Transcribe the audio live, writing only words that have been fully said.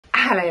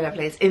Hello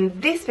lovelies, in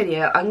this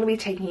video I'm going to be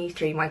taking you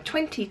through my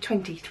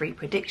 2023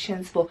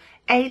 predictions for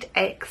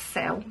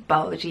Edexcel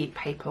Biology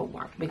Paper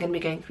 1. We're going to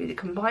be going through the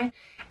combined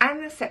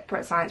and the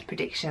separate science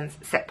predictions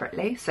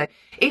separately, so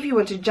if you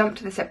want to jump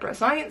to the separate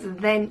science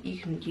then you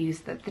can use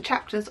the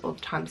chapters or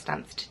the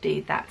timestamps to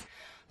do that.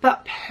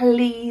 But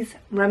please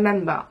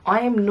remember,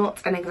 I am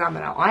not an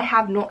examiner. I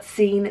have not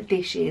seen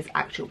this year's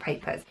actual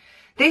papers.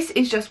 This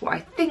is just what I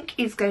think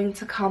is going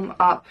to come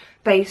up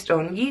based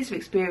on years of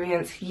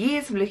experience,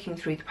 years of looking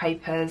through the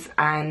papers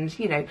and,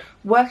 you know,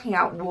 working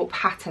out what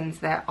patterns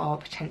there are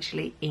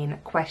potentially in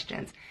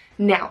questions.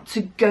 Now,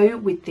 to go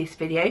with this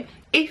video,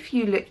 if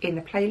you look in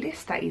the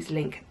playlist that is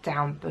linked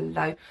down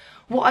below,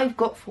 what I've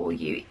got for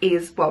you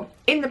is, well,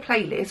 in the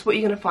playlist, what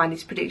you're going to find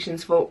is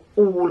predictions for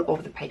all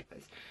of the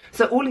papers.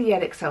 So all of the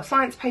Edexcel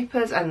science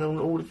papers and then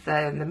all of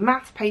the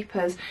maths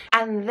papers,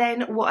 and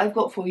then what I've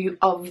got for you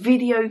are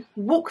video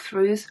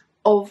walkthroughs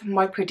of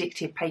my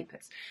predicted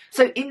papers.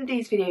 So in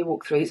these video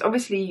walkthroughs,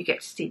 obviously you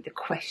get to see the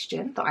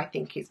question that I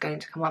think is going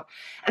to come up,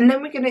 and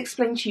then we're going to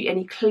explain to you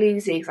any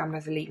clues the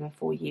examiners are leaving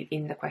for you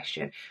in the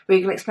question. We're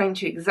going to explain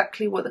to you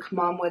exactly what the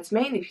command words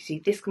mean. If you see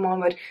this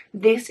command word,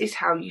 this is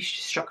how you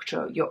should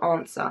structure your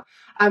answer.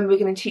 And we're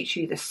going to teach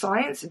you the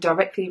science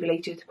directly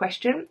related to the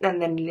question,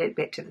 and then a little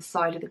bit to the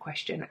side of the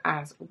question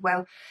as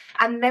well.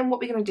 And then what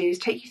we're going to do is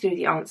take you through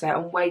the answer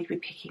and where you'll be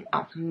picking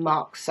up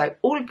marks. So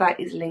all of that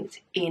is linked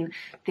in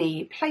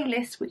the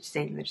playlist, which is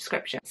in the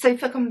description. So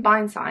for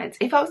combined science,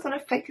 if I was going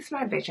to focus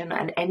my vision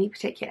on any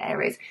particular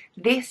areas,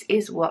 this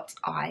is what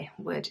I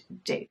would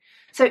do.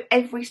 So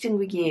every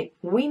single year,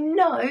 we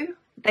know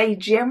they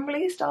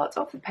generally start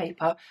off the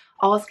paper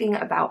asking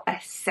about a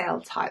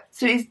cell type.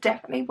 So it's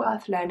definitely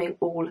worth learning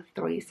all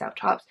three cell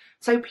types,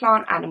 so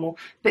plant, animal,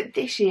 but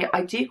this year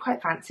I do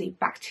quite fancy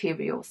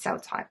bacterial cell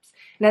types.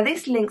 Now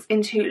this links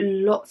into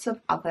lots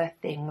of other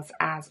things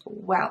as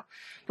well,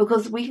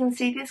 because we can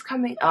see this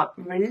coming up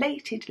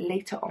related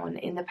later on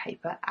in the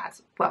paper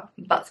as well.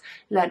 But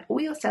learn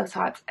all your cell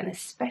types and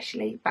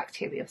especially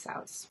bacterial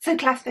cells. So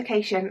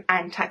classification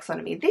and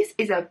taxonomy, this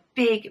is a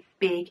big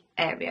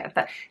area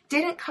that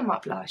didn't come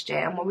up last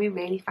year and what we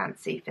really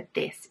fancy for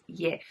this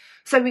year.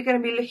 So we're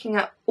going to be looking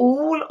at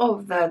all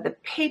of the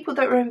people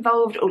that were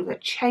involved, all of the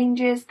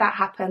changes that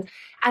happened,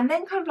 and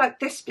then kind of like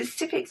the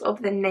specifics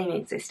of the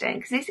naming system,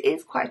 because this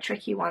is quite a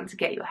tricky one to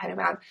get your head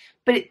around,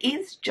 but it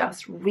is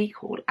just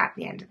recall at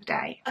the end of the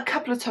day. A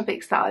couple of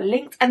topics that are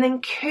linked and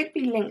then could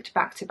be linked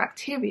back to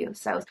bacterial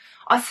cells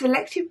are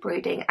selective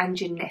breeding and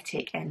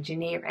genetic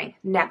engineering.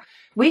 Now,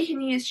 we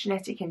can use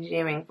genetic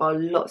engineering for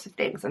lots of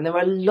things, and there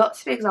are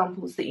lots of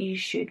examples that you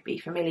should be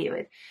familiar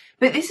with.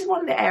 But this is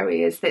one of the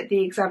areas that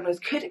the examiners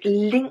could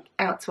link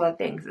out to other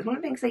things. It's one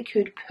of the things they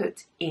could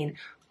put in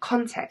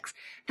context.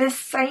 The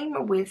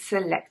same with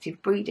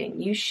selective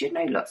breeding. You should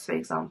know lots of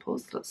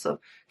examples, lots of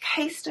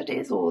case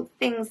studies or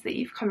things that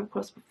you've come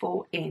across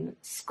before in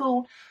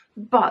school,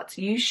 but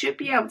you should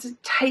be able to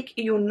take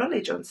your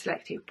knowledge on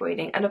selective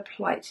breeding and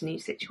apply it to new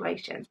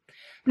situations.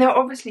 There are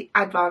obviously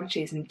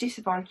advantages and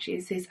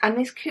disadvantages, and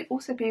this could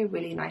also be a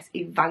really nice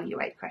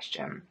evaluate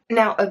question.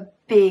 Now, a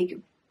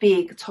big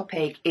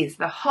topic is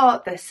the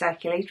heart, the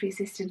circulatory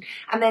system,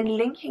 and then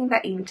linking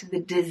that into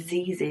the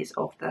diseases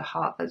of the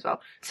heart as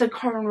well. So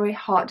coronary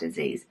heart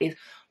disease is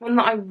one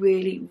that I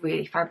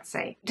really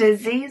fancy.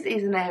 Disease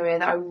is an area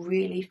that I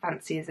really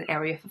fancy as an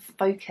area for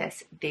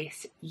focus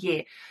this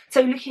year.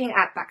 So looking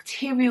at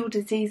bacterial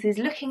diseases,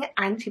 looking at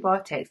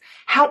antibiotics,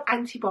 how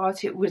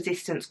antibiotic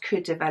resistance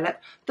could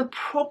develop, the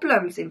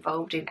problems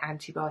involved in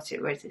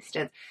antibiotic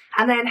resistance,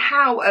 and then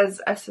how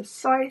as a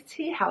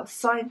society, how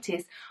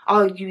scientists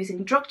are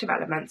using drug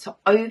development to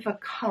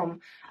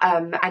overcome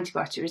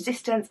antibiotic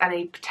resistance and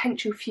any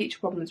potential future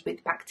problems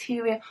with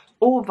bacteria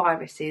or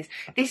viruses.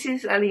 This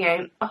is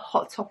a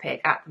hot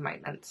topic at the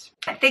moment.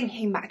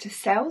 Thinking back to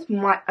cells,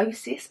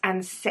 meiosis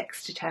and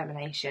sex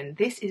determination.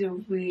 This is a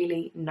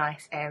really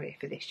nice area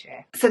for this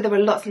year. So there are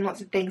lots and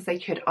lots of things they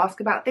could ask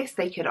about this.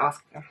 They could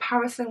ask a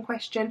comparison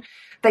question.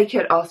 They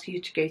could ask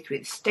you to go through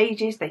the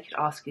stages. They could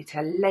ask you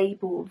to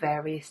label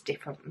various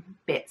different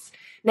bits.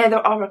 Now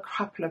there are a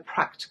couple of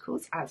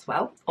practicals as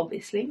well.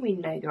 Obviously, we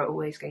know there are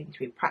always going to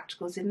be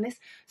practicals in this.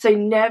 So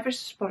nervous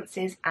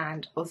responses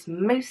and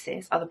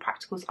osmosis are the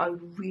practicals I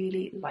would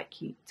really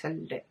like you to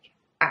look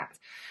at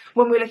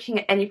when we're looking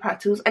at any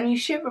practicals, and you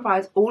should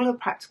revise all the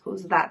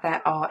practicals that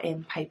there are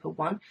in paper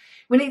 1.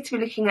 We need to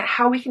be looking at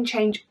how we can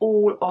change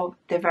all of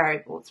the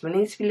variables. We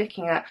need to be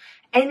looking at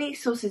any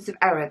sources of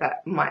error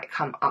that might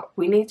come up.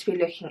 We need to be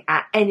looking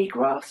at any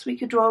graphs we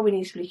could draw. We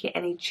need to be looking at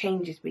any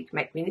changes we can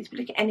make. We need to be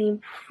looking at any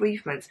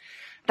improvements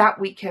that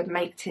we could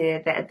make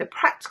to the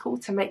practical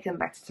to make them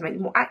better, to make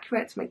them more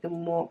accurate, to make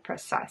them more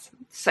precise.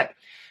 So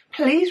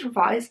please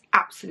revise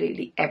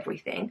absolutely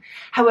everything.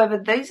 However,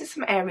 those are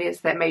some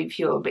areas that maybe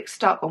you're a bit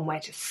stuck on where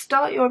to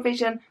start your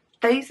revision.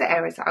 those are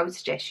areas that I would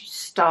suggest you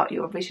start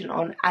your revision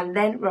on and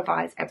then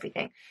revise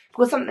everything.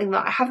 Because something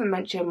that I haven't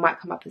mentioned might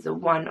come up as a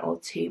 1 or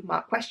 2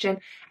 mark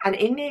question, and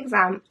in the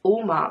exam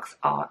all marks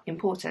are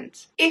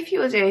important. If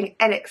you are doing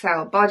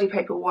Edexcel Biology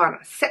Paper 1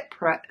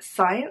 separate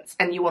science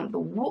and you want the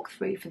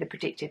walkthrough for the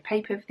predicted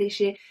paper for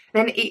this year,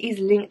 then it is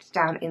linked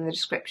down in the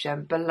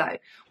description below.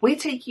 We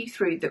take you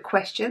through the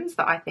questions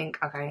that I think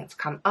are going to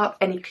come up,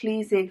 any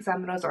clues the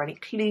examiners or any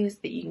clues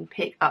that you can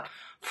pick up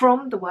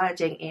from the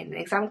wording in an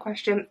exam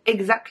question,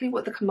 exactly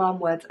what the command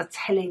words are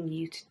telling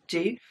you to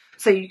do.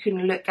 So you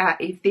can look at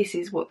if this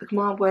is what the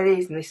command word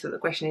is and this is what the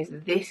question is,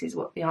 this is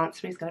what the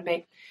answer is going to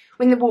be.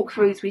 In the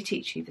walkthroughs, we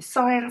teach you the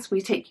science,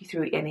 we take you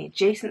through any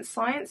adjacent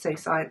science, so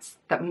science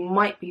that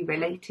might be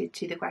related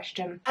to the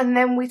question, and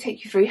then we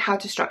take you through how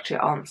to structure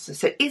your answers.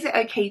 So is it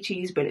okay to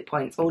use bullet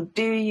points, or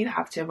do you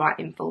have to write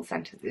in full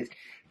sentences?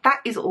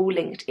 That is all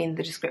linked in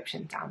the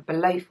description down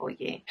below for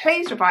you.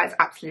 Please revise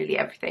absolutely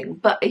everything,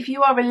 but if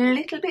you are a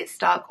little bit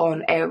stuck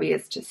on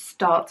areas to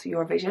start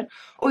your revision,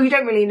 or you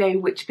don't really know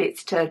which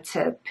bits to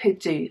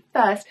do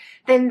first,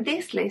 then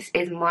this list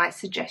is my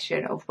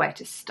suggestion of where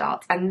to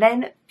start, and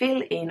then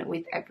fill in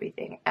with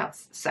everything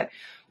else. So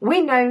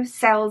we know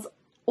cells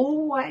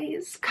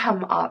always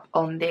come up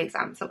on the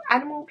exam, so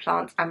animal,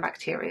 plant and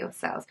bacterial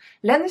cells.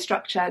 Learn the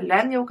structure,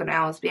 learn the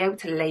organelles, be able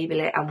to label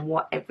it and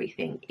what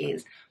everything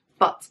is.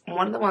 But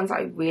one of the ones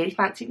I really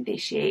fancy for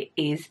this year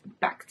is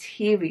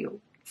bacterial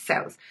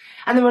cells.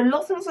 And there are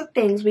lots and lots of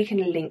things we can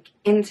link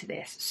into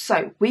this.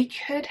 So we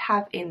could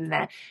have in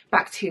there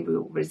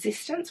bacterial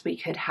resistance, we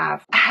could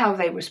have how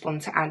they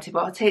respond to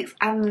antibiotics,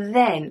 and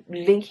then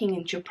linking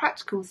into your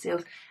practical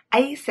skills,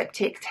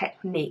 aseptic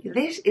technique.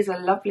 This is a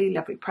lovely,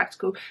 lovely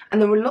practical,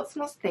 and there are lots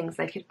and lots of things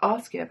they could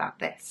ask you about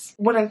this.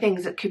 One of the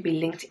things that could be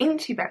linked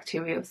into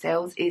bacterial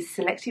cells is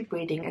selective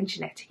breeding and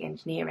genetic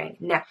engineering.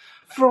 Now,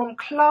 from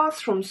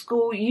class, from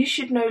school, you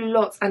should know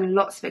lots and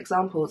lots of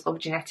examples of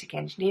genetic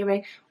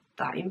engineering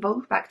that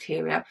involve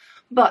bacteria,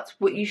 but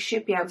what you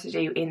should be able to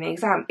do in the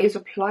exam is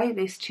apply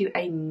this to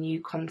a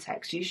new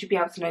context. You should be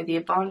able to know the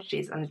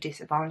advantages and the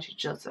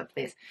disadvantages of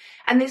this,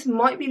 and this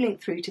might be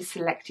linked through to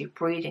selective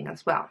breeding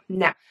as well.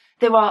 Now,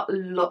 there are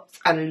lots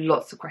and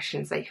lots of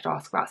questions they could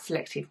ask about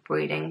selective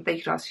breeding. They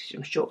could ask you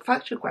some short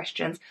factual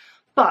questions,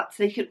 but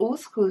they could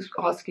also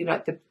ask you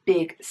like the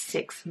big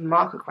 6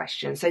 marker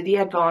questions. So the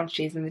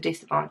advantages and the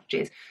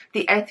disadvantages,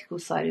 the ethical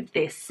side of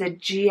this,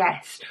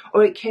 suggest,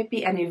 or it could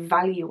be an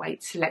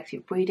evaluate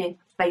selective breeding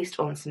based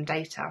on some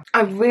data.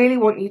 I really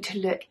want you to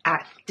look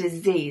at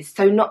disease.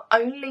 So not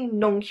only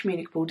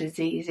non-communicable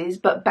diseases,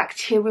 but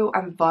bacterial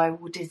and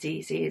viral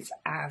diseases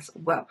as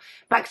well.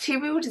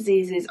 Bacterial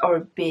diseases are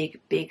a big,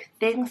 big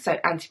thing. So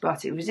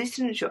antibiotic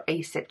resistance, your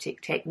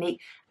aseptic technique,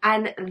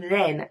 and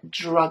then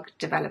drug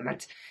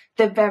development.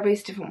 The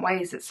various different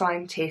ways that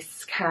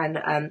scientists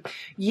can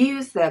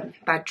use the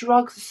bad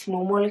drugs, the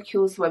small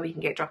molecules, the way we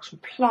can get drugs from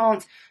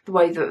plants, the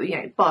way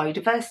that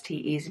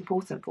biodiversity is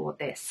important for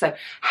this. So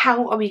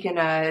how are we going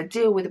to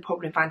deal with the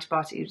problem of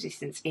antibiotic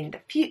resistance in the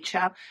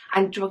future?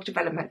 And drug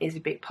development is a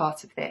big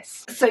part of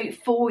this. So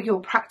for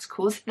your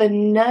practicals, the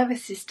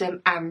nervous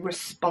system and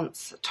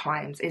response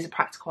times is a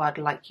practical I'd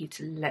like you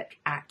to look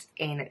at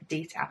in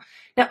detail.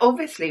 Now,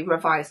 obviously,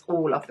 revise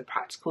all of the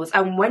practicals,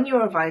 and when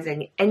you're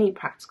revising any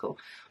practical,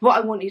 what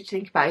I want you to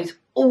think about is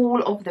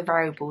all of the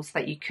variables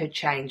that you could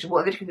change.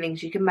 What are the different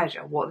things you can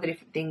measure? What are the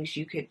different things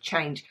you could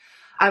change?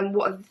 And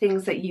what are the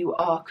things that you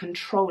are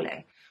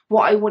controlling?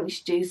 What I want you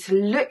to do is to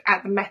look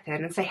at the method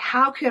and say,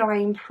 how could I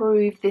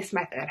improve this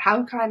method?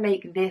 How can I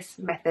make this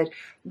method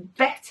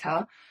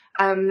better?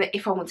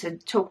 If I want to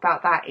talk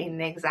about that in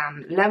the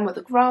exam, learn what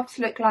the graphs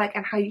look like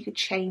and how you could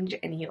change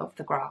any of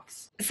the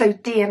graphs. So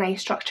DNA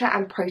structure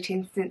and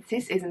protein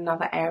synthesis is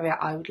another area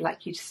I would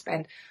like you to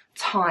spend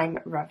time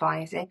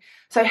revising.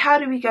 So how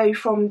do we go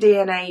from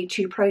DNA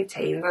to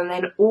proteins, and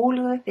then all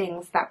of the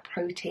things that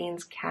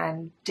proteins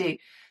can do?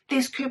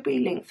 This could be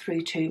linked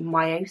through to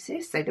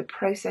meiosis, so the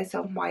process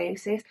of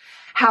meiosis,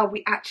 how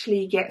we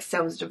actually get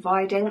cells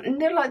dividing, and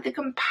they're like the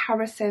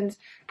comparisons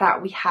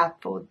that we have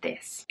for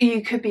this.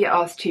 You could be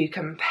asked to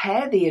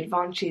compare the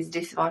advantages,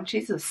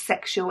 disadvantages of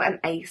sexual and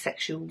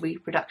asexual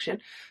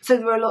reproduction. So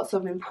there are lots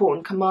of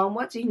important command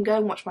words. You can go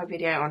and watch my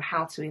video on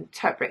how to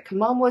interpret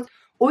command words,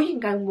 or you can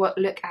go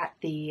and look at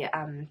the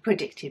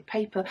predicted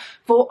paper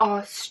for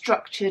our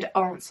structured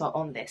answer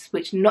on this,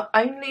 which not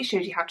only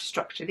shows you how to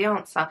structure the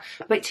answer,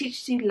 but it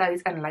teaches you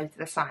loads and loads of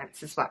the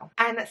science as well.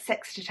 And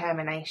sex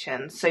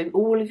determination, so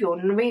all of your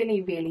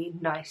really, really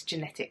nice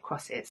genetic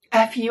crosses.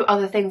 A few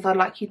other things I'd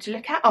like you to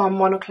look at are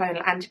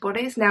monoclonal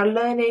antibodies. Now,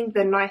 learning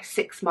the nice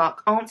 6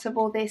 mark answer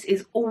for this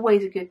is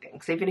always a good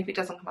thing. So even if it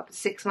doesn't come up as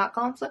a 6 mark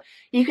answer,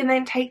 you can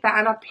then take that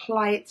and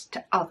apply it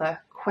to other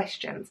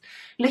questions.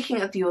 Looking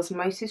at the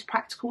osmosis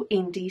practical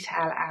in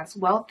detail as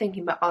well,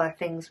 thinking about other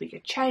things we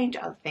could change,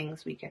 other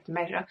things we could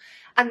measure,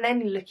 and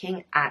then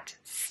looking at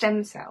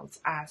stem cells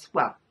as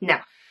well.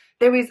 Now,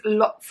 there is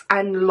lots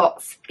and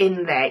lots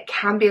in there. It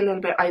can be a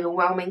little bit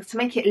overwhelming. To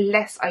make it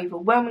less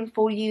overwhelming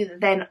for you,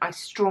 then I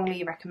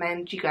strongly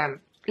recommend you go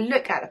and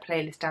look at the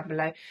playlist down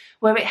below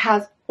where it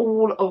has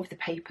all of the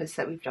papers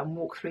that we've done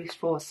walkthroughs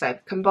for. So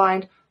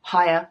combined,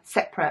 higher,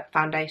 separate,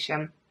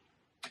 foundation.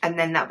 And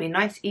then that'll be a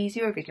nice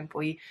easy revision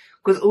for you,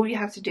 because all you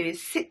have to do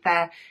is sit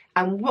there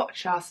and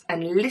watch us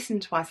and listen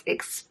to us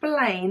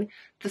explain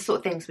the sort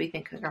of things we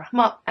think are going to come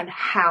up and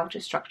how to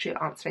structure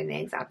your answer in the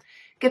exam.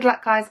 Good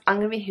luck, guys. I'm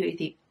going to be here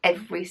with you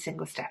every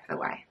single step of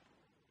the way.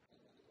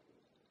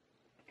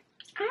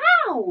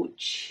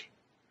 Ouch!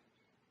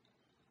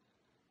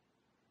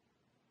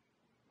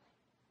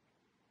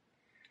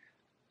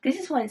 This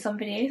is why in some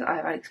videos I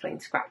have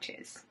explained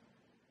scratches.